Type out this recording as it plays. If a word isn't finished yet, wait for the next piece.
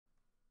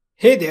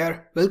Hey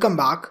there, welcome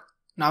back.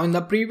 Now in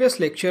the previous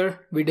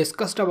lecture, we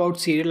discussed about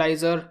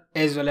serializer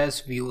as well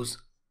as views.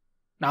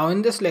 Now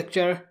in this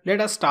lecture,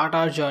 let us start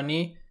our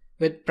journey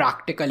with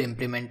practical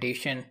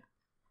implementation.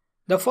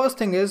 The first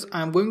thing is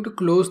I'm going to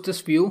close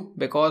this view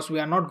because we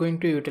are not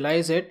going to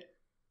utilize it.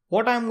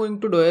 What I'm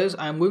going to do is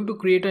I'm going to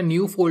create a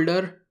new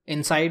folder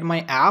inside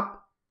my app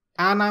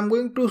and I'm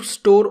going to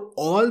store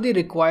all the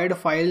required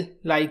file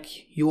like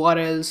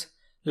URLs,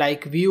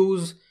 like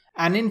views,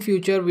 and in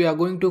future we are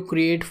going to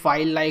create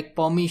file like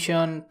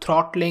permission,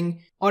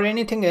 throttling or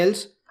anything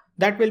else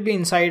that will be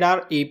inside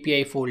our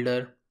API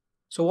folder.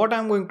 So what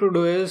I'm going to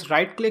do is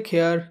right click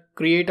here,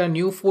 create a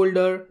new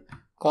folder,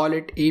 call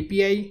it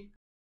API,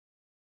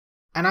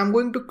 and I'm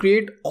going to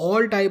create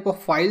all type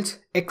of files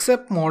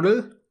except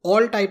model.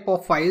 All type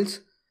of files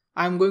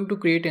I'm going to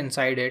create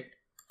inside it.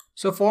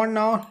 So for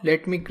now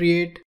let me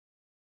create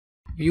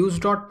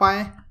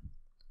views.py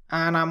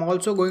and I'm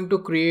also going to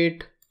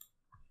create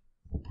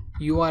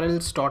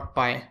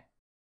urls.py.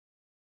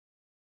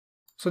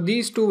 So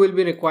these two will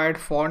be required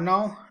for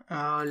now.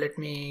 Let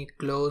me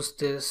close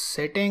this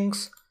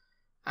settings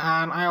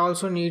and I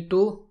also need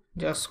to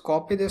just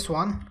copy this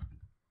one.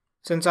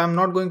 Since I'm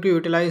not going to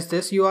utilize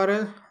this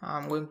URL,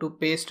 I'm going to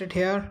paste it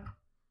here.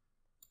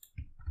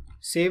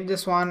 Save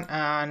this one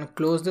and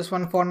close this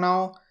one for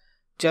now.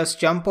 Just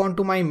jump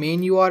onto my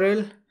main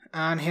URL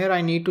and here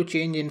I need to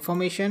change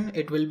information.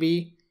 It will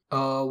be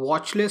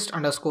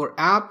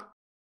watchlist_app.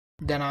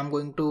 Then I'm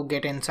going to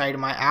get inside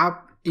my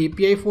app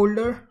API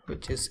folder,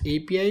 which is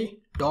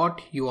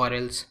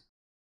api.urls.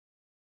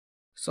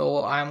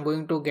 So I'm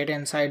going to get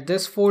inside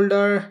this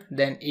folder,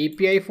 then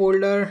API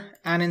folder,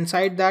 and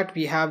inside that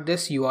we have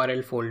this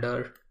URL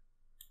folder.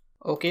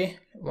 Okay,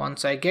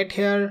 once I get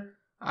here,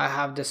 I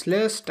have this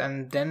list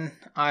and then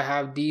I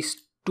have these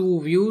two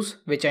views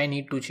which I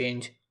need to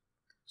change.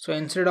 So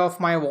instead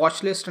of my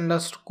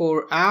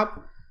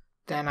watchlist_app,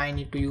 then I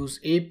need to use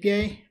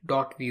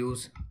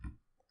api.views.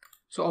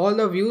 So all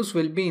the views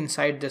will be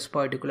inside this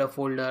particular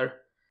folder.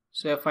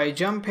 So if I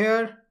jump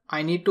here,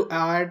 I need to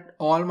add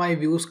all my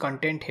views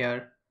content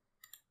here.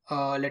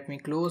 Let me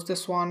close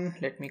this one.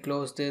 Let me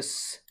close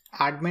this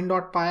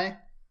admin.py.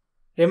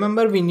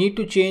 Remember, we need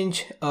to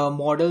change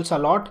models a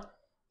lot.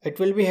 It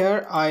will be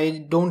here.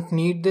 I don't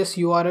need this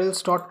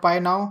urls.py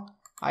now.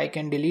 I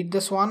can delete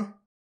this one.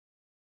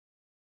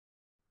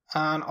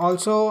 And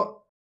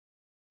also,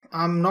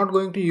 I'm not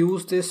going to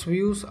use this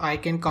views. I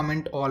can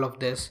comment all of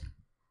this.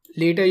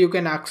 Later you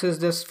can access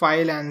this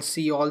file and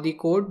see all the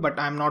code, but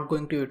I'm not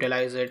going to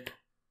utilize it.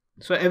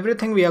 So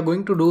everything we are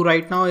going to do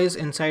right now is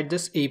inside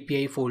this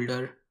API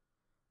folder.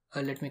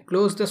 Let me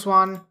close this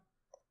one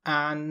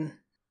and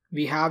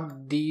we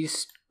have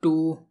these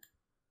two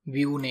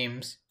view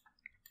names.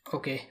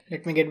 Okay,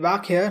 let me get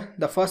back here.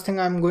 The first thing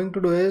I'm going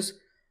to do is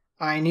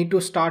I need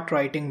to start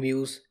writing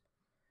views.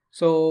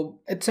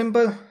 So it's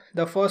simple.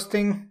 The first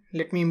thing,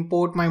 let me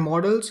import my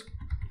models.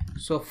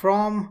 So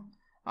from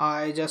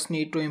I just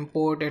need to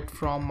import it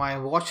from my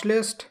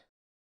watchlist_app.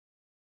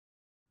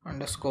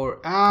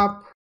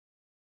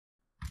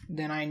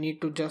 Then I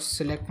need to just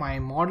select my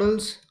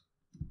models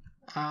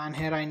and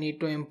here I need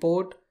to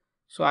import.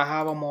 So I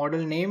have a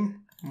model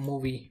name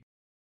movie.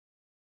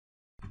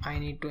 I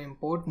need to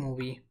import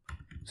movie.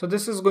 So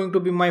this is going to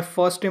be my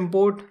first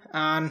import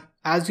and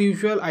as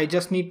usual I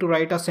just need to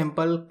write a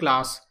simple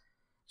class.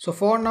 So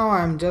for now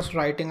I'm just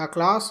writing a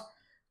class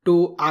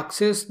to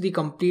access the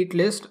complete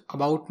list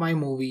about my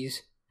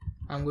movies.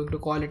 I'm going to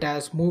call it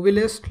as movie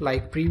list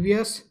like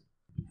previous,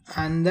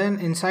 and then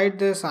inside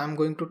this I'm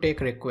going to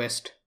take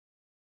request.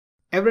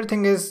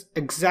 Everything is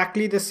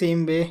exactly the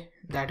same way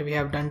that we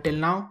have done till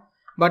now,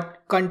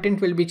 but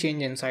content will be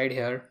changed inside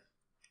here.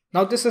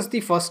 Now this is the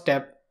first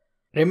step.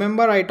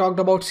 Remember I talked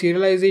about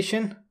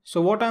serialization.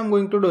 So what I'm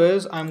going to do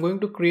is I'm going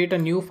to create a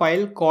new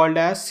file called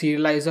as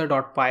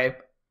serializer.py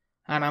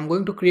and I'm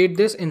going to create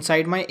this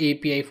inside my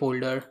API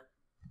folder.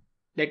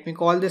 Let me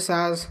call this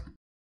as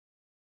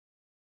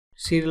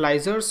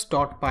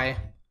serializers.py.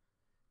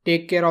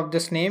 Take care of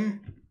this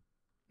name.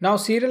 Now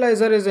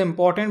serializer is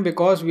important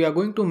because we are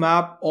going to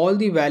map all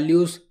the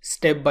values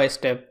step by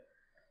step.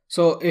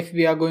 So if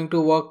we are going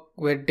to work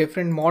with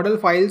different model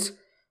files,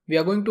 we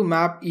are going to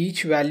map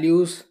each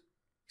values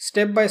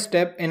step by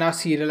step in our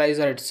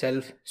serializer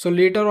itself. So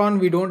later on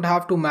we don't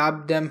have to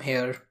map them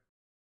here.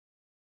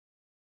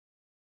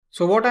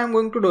 So what I'm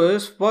going to do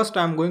is first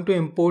I'm going to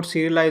import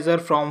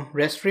serializer from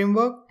REST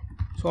framework.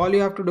 So all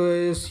you have to do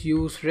is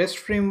use REST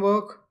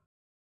framework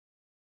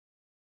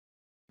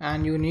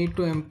and you need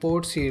to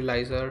import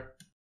serializer.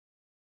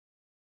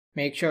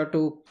 Make sure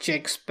to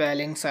check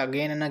spellings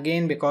again and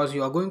again because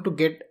you are going to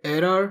get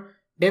error.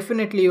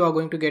 Definitely you are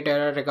going to get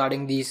error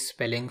regarding these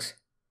spellings.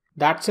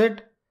 That's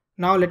it.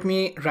 Now let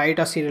me write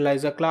a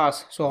serializer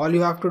class. So all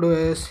you have to do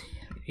is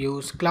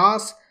use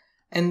class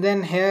and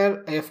then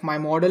here if my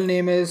model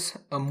name is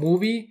a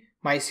movie,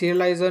 my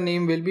serializer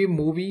name will be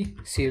movie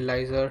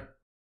serializer.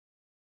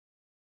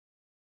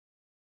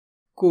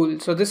 Cool,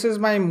 so this is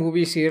my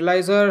movie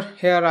serializer.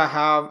 Here I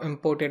have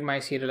imported my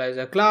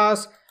serializer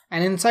class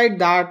And inside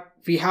that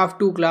we have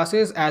two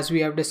classes as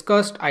we have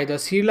discussed, either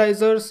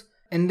serializers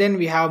and then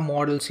we have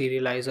model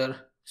serializer.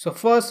 So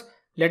first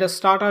let us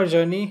start our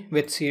journey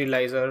with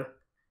serializer.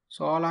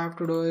 So all I have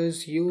to do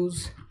is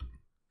use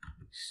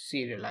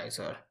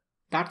serializer.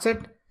 That's it.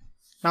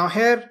 Now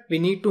here we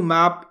need to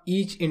map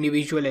each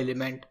individual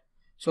element.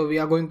 So we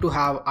are going to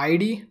have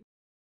ID.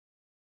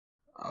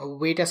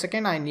 Wait a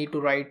second, I need to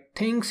write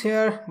things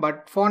here,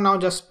 but for now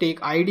just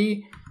take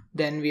ID.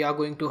 Then we are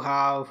going to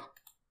have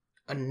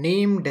a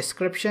name,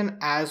 description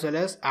as well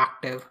as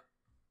active.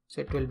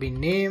 So it will be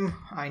name.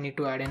 I need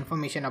to add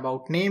information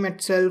about name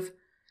itself.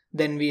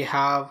 Then we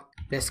have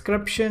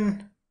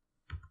description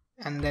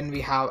and then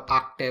we have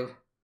active.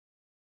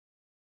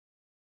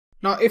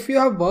 Now if you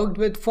have worked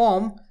with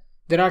form,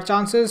 there are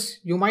chances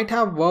you might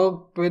have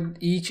worked with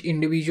each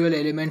individual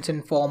elements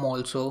in form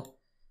also.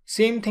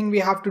 Same thing we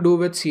have to do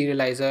with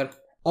serializer.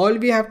 All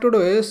we have to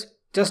do is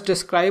just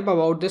describe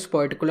about this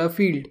particular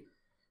field.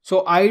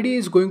 So ID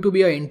is going to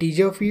be an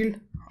integer field.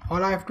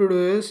 All I have to do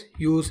is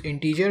use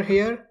integer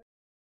here.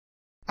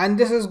 And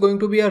this is going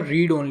to be a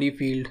read-only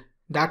field.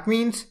 That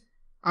means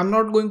I'm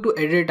not going to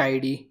edit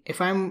ID.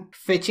 If I'm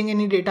fetching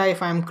any data,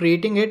 if I'm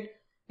creating it,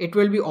 it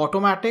will be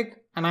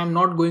automatic and I'm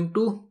not going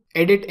to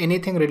edit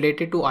anything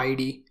related to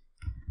ID.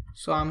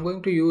 So I'm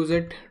going to use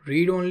it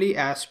read-only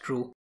as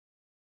true.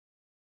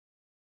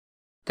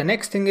 The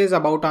next thing is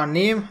about our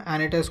name,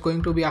 and it is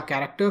going to be a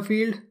character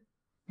field,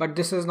 but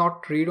this is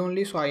not read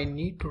only, so I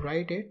need to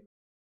write it.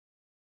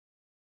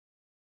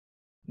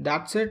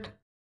 That's it.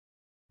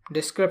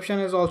 Description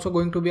is also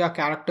going to be a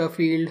character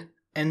field,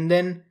 and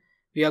then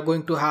we are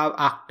going to have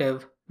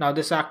active. Now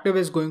this active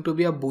is going to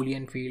be a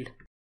boolean field.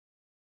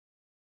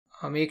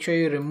 Make sure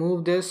you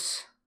remove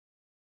this.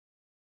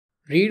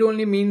 Read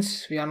only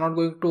means we are not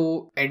going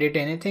to edit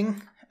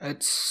anything.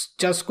 It's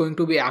just going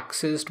to be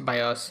accessed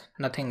by us,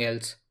 nothing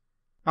else.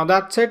 Now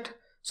that's it.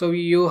 So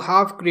you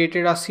have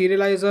created a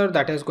serializer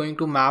that is going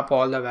to map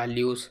all the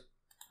values.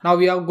 Now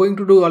we are going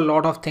to do a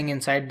lot of things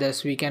inside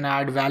this. We can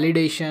add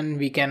validation,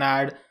 we can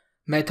add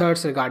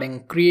methods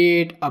regarding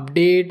create,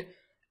 update,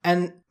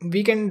 and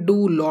we can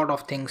do a lot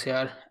of things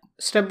here.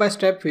 Step by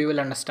step we will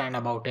understand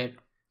about it.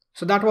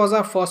 So that was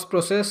our first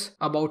process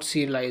about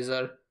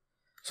serializer.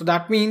 So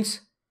that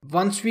means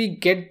once we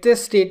get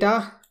this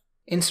data,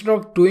 instead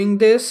of doing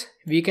this,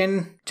 we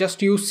can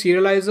just use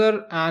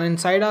serializer, and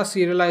inside our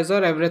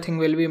serializer everything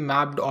will be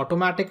mapped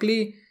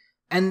automatically,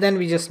 and then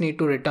we just need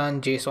to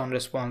return JSON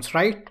response,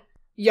 right?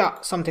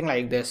 Yeah, something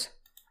like this.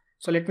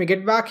 So let me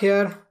get back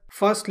here.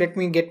 First let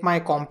me get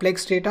my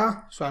complex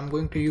data. So I'm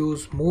going to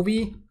use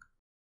movie,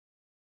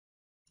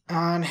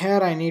 and here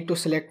I need to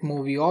select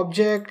movie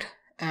object,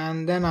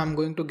 and then I'm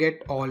going to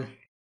get all.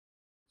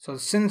 So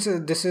since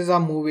this is a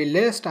movie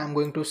list, I'm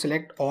going to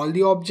select all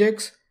the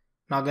objects.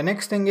 Now the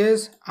next thing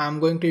is I'm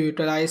going to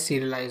utilize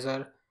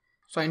serializer.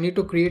 So I need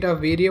to create a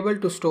variable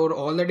to store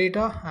all the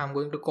data. I'm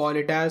going to call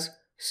it as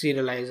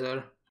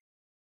serializer.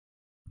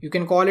 You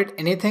can call it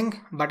anything,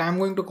 but I'm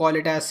going to call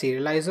it as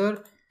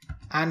serializer.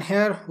 And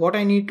here what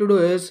I need to do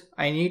is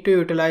I need to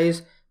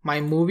utilize my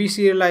movie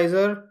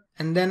serializer,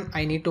 and then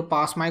I need to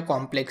pass my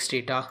complex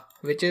data,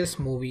 which is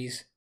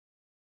movies.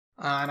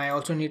 And I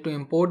also need to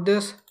import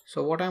this.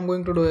 So what I'm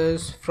going to do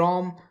is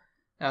from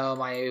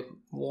my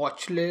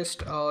watch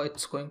list,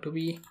 it's going to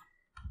be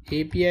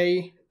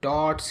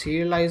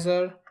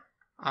API.serializer.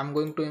 I'm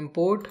going to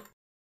import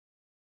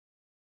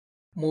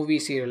movie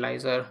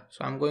serializer.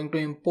 So I'm going to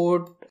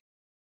import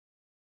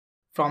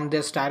from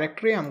this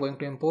directory, I'm going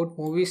to import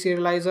movie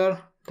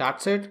serializer.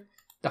 That's it.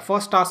 The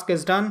first task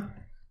is done.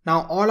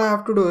 Now all I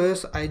have to do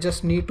is I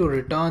just need to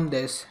return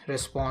this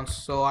response.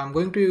 So I'm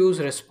going to use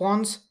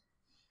response,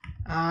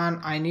 and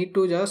I need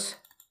to just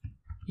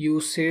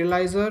use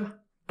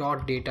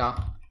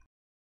serializer.data.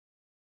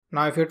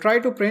 Now if you try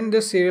to print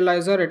this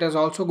serializer, it is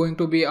also going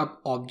to be an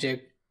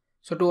object.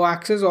 So to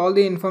access all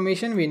the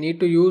information, we need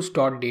to use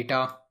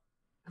 .data.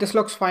 This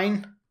looks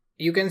fine.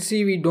 You can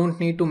see we don't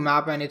need to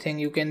map anything.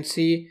 You can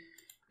see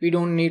we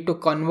don't need to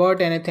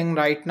convert anything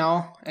right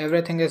now.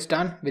 Everything is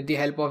done with the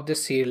help of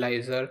this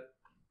serializer.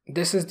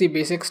 This is the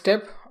basic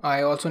step.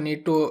 I also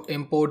need to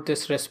import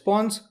this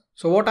response.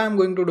 So what I'm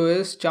going to do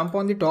is jump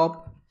on the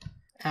top,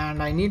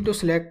 and I need to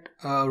select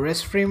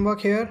REST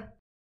framework here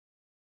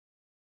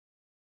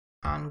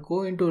and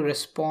go into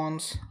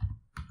response,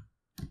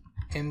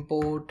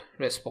 import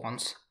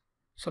response.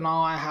 So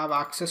now I have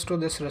access to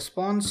this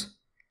response.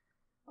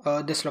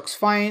 This looks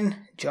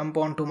fine. Jump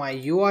onto my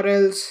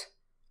URLs.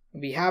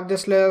 We have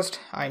this list.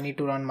 I need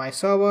to run my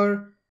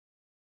server.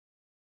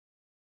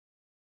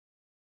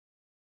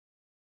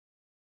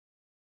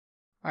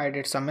 I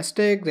did some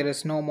mistake. There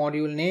is no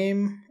module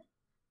name.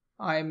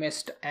 I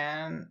missed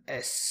an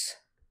S.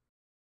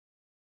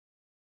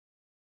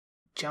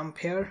 Jump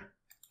here,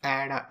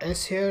 add a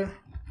S here.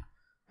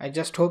 I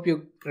just hope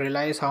you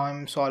realize how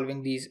I'm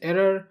solving these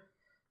error.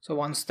 So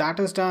once that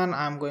is done,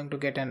 I'm going to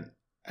get an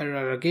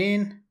error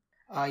again.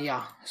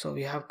 So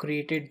we have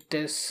created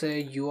this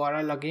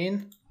URL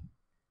again,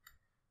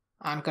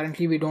 and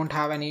currently we don't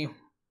have any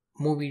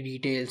movie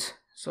details.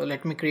 So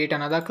let me create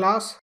another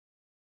class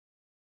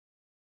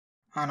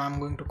and I'm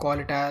going to call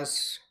it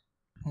as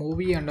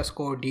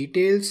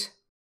movie_details.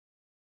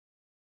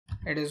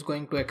 It is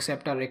going to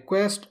accept a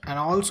request and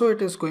also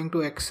it is going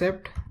to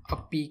accept a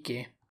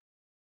PK.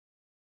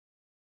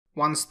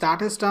 Once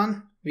that is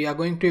done, we are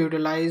going to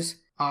utilize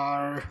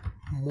our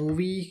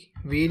movie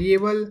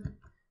variable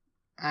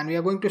and we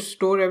are going to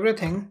store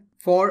everything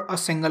for a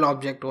single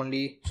object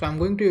only. So I'm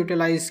going to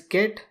utilize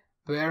get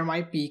where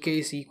my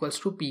PK is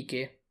equals to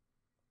PK.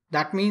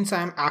 That means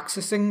I'm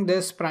accessing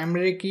this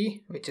primary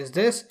key, which is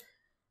this,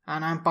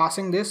 and I'm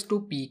passing this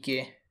to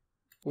PK.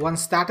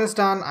 Once that is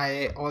done,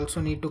 I also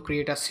need to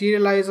create a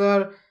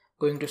serializer.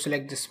 Going to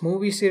select this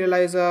movie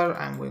serializer.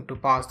 I'm going to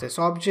pass this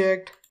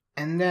object,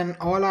 and then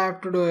all I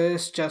have to do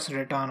is just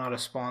return a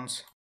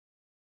response.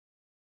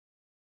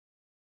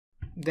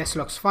 This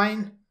looks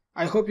fine.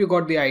 I hope you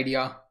got the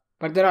idea.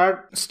 But there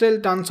are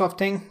still tons of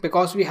things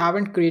because we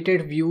haven't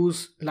created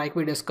views like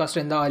we discussed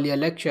in the earlier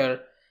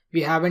lecture.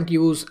 We haven't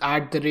used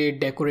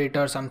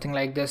 @decorator, something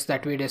like this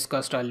that we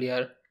discussed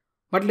earlier.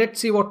 But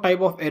let's see what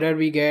type of error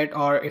we get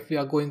or if we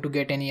are going to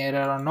get any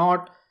error or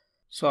not.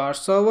 So our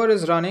server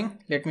is running.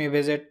 Let me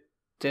visit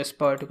this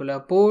particular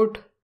port.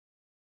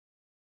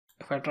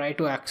 If I try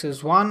to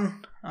access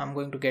one, I'm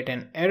going to get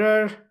an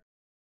error.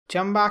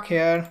 Jump back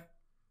here.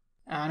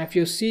 And if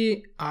you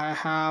see, I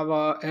have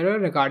an error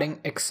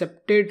regarding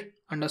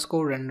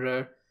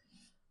accepted_renderer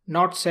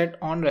not set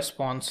on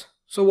response.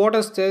 So what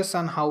is this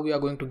and how we are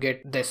going to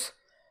get this?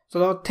 So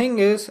the thing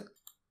is,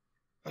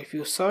 if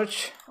you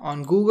search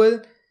on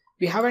Google,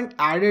 we haven't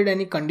added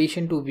any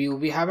condition to view.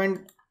 We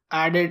haven't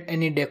added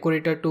any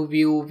decorator to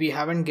view. We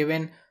haven't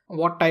given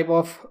what type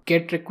of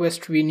get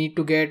request we need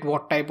to get,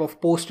 what type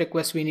of post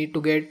request we need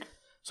to get.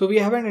 So we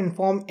haven't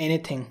informed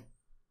anything.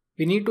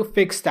 We need to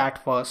fix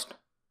that first.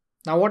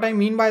 Now what I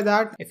mean by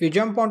that, if you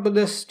jump onto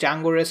this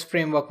Django REST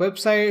framework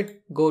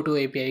website, go to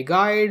API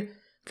guide,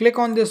 click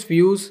on this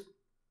views,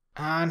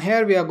 and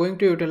here we are going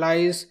to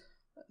utilize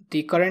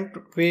the current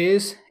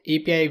ways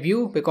API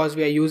view because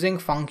we are using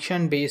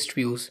function based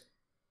views.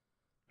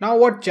 Now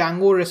what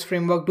Django REST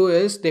framework do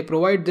is they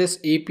provide this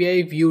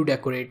API view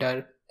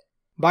decorator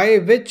by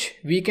which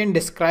we can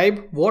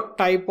describe what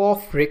type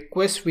of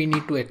request we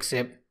need to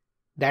accept.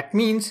 That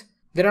means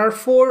there are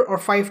 4 or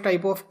 5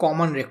 type of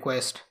common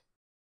request.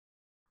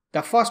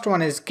 The first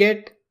one is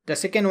get, the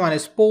second one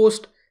is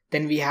post,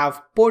 then we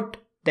have put,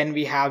 then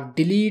we have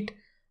delete,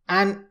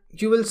 and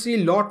you will see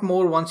a lot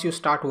more once you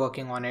start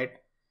working on it.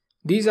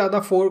 These are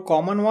the 4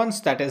 common ones,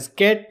 that is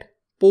get,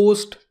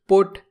 post,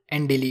 put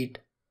and delete.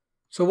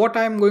 So what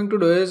I am going to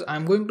do is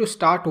I'm going to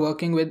start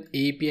working with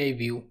API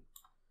view.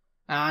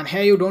 And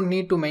here you don't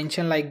need to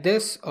mention like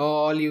this.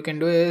 All you can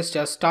do is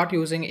just start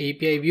using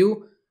API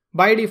view.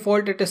 By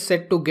default it is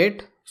set to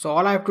get. So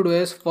all I have to do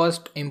is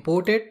first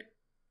import it.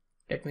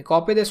 Let me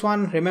copy this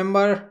one.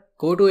 Remember,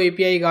 go to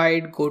API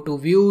guide, go to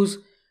views,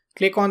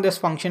 click on this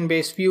function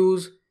based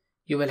views.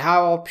 You will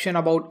have option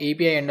about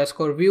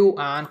API_view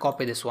and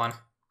copy this one.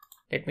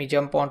 Let me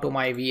jump onto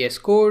my VS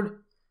Code.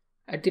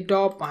 At the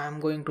top, I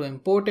am going to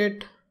import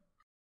it.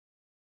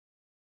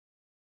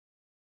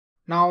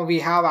 Now we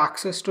have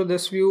access to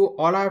this view.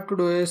 All I have to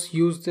do is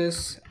use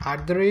this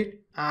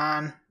 @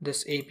 and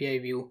this API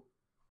view.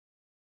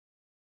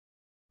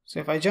 So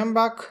if I jump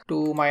back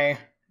to my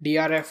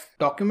DRF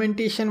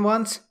documentation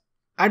once,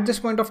 at this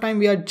point of time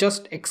we are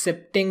just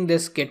accepting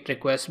this get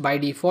request. By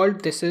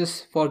default this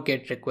is for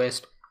get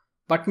request,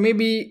 but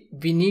maybe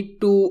we need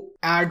to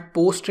add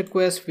post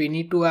request, we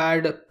need to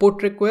add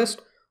put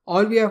request.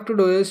 All we have to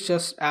do is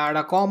just add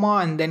a comma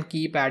and then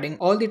keep adding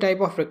all the type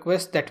of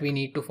requests that we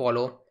need to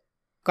follow.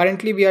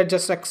 Currently we are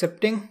just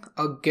accepting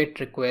a get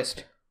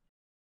request.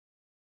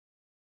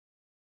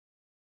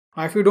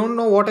 Now if you don't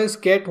know what is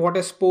get, what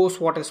is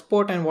post, what is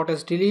put and what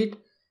is delete,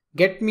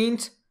 get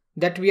means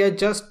that we are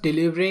just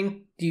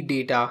delivering the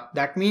data.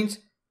 That means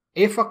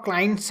if a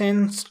client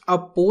sends a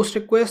post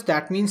request,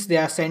 that means they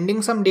are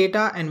sending some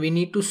data and we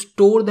need to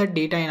store that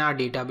data in our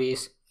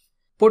database.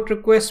 Put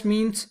request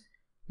means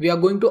we are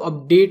going to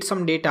update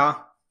some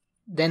data.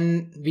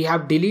 Then we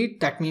have delete,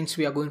 that means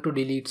we are going to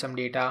delete some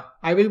data.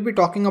 I will be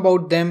talking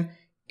about them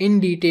in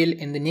detail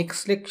in the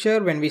next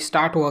lecture when we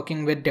start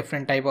working with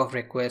different type of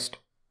request.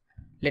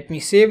 Let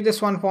me save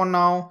this one for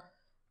now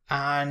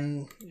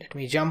and let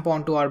me jump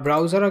onto our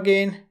browser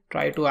again,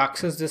 try to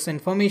access this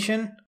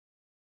information.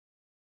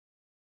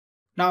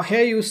 Now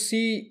here you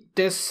see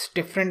this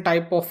different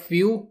type of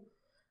view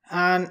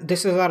and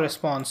this is our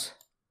response.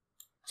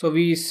 So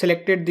we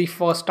selected the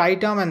first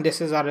item and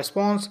this is our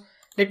response.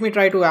 Let me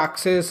try to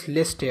access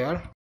list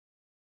here.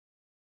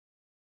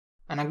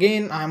 And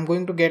again, I'm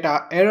going to get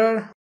an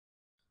error.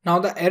 Now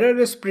the error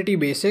is pretty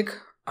basic.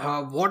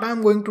 What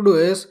I'm going to do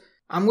is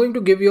I'm going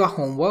to give you a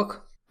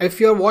homework. If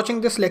you're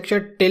watching this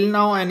lecture till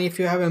now and if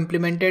you have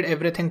implemented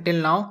everything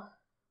till now,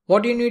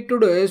 what you need to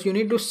do is you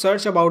need to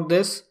search about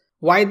this,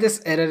 why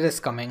this error is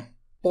coming.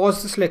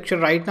 Pause this lecture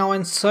right now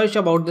and search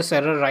about this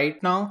error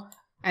right now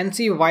and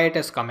see why it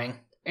is coming.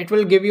 It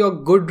will give you a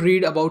good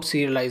read about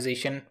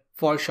serialization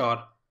for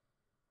sure.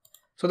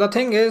 So the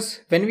thing is,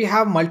 when we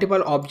have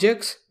multiple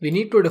objects, we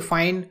need to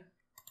define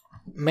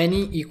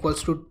many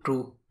equals to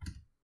true.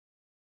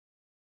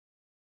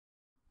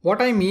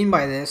 What I mean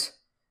by this,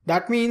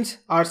 that means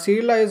our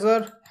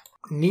serializer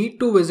need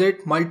to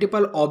visit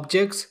multiple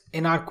objects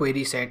in our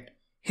query set.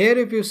 Here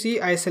if you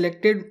see, I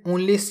selected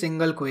only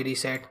single query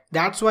set.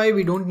 That's why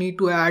we don't need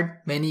to add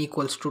many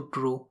equals to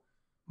true.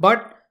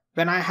 But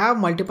when I have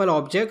multiple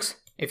objects,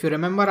 if you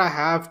remember I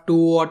have 2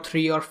 or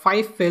 3 or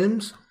 5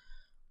 films,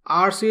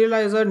 our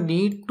serializer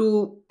need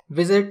to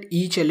visit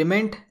each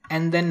element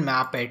and then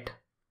map it.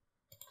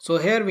 So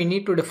here we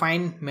need to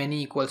define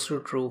many equals to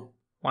true.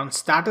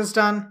 Once that is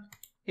done,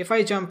 if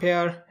I jump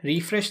here,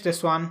 refresh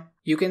this one,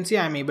 you can see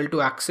I'm able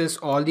to access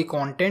all the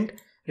content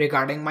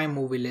regarding my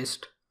movie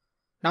list.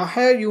 Now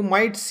here you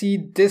might see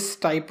this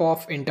type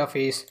of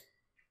interface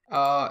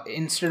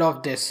instead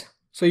of this.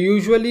 So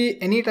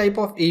usually any type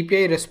of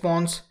API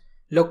response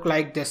look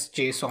like this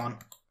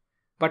JSON,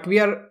 but we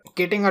are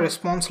getting a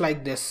response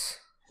like this.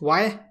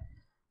 Why?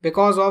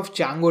 Because of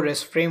Django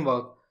REST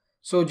framework.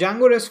 So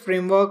Django REST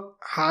framework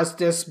has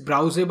this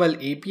browsable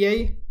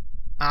API,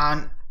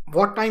 and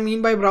what I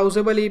mean by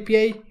browsable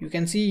API, you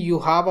can see you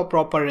have a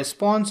proper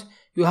response.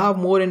 You have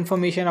more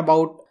information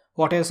about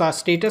what is our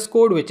status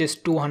code, which is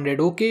 200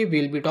 OK.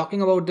 We'll be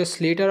talking about this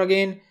later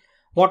again.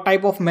 What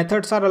type of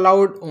methods are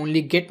allowed?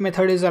 Only get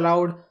method is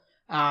allowed.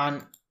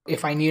 And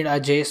if I need a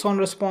JSON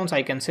response,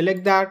 I can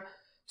select that.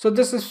 So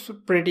this is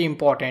pretty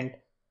important.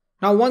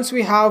 Now once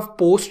we have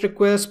post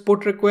request,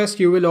 put request,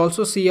 you will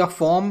also see a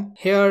form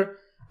here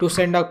to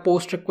send a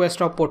post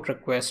request or put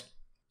request.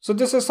 So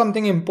this is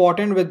something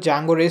important with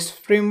Django REST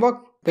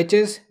framework, which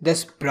is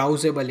this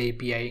browsable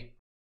API.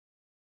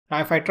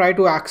 Now if I try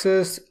to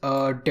access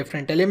a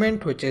different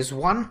element, which is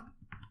 1,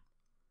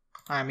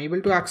 I'm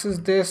able to access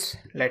this.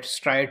 Let's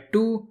try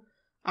 2.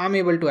 I'm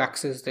able to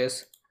access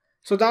this.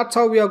 So that's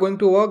how we are going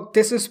to work.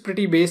 This is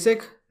pretty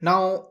basic.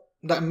 Now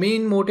the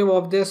main motive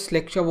of this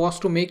lecture was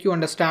to make you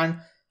understand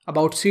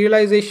about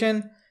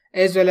serialization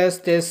as well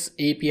as this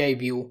API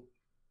view.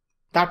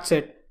 That's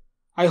it.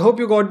 I hope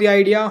you got the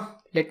idea.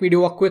 Let me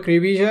do a quick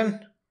revision.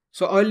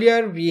 So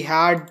earlier we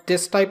had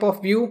this type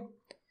of view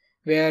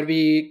where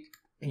we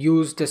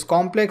used this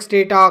complex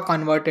data,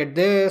 converted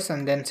this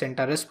and then sent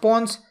a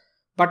response.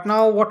 But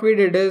now what we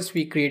did is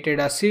we created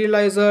a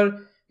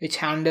serializer which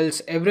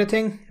handles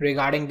everything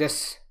regarding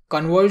this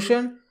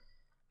conversion,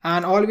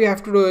 and all we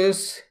have to do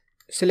is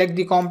select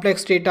the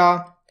complex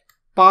data,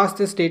 pass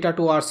this data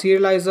to our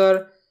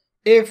serializer.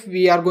 If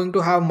we are going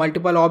to have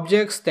multiple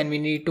objects, then we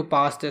need to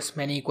pass this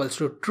many equals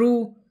to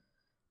true.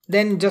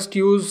 Then just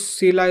use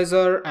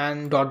serializer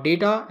and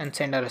 .data and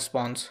send a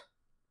response.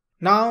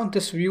 Now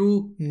this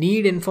view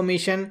need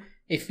information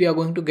if we are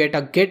going to get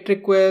a get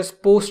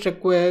request, post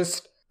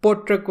request,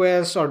 put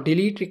request or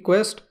delete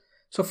request.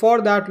 So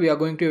for that we are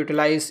going to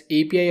utilize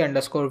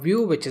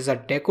API_view, which is a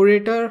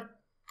decorator,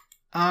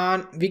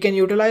 and we can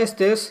utilize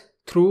this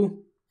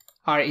through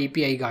our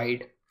API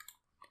guide.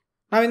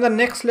 Now in the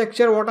next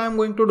lecture, what I'm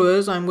going to do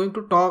is I'm going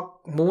to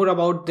talk more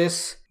about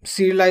this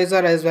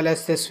serializer as well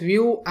as this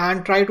view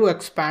and try to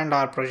expand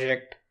our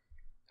project.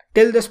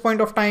 Till this point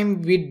of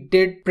time, we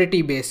did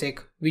pretty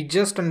basic. We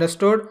just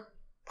understood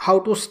how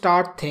to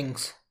start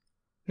things.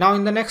 Now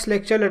in the next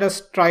lecture, let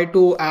us try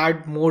to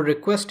add more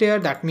requests here.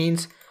 That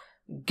means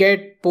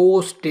get,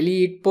 post,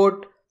 delete,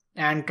 put,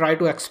 and try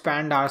to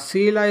expand our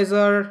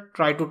serializer,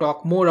 try to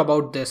talk more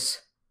about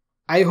this.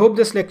 I hope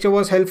this lecture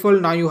was helpful.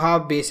 Now you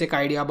have basic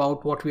idea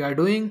about what we are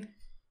doing.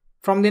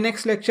 From the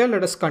next lecture,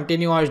 let us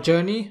continue our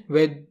journey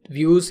with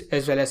views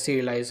as well as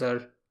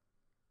serializer.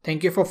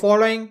 Thank you for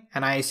following,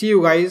 and I see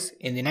you guys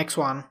in the next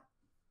one.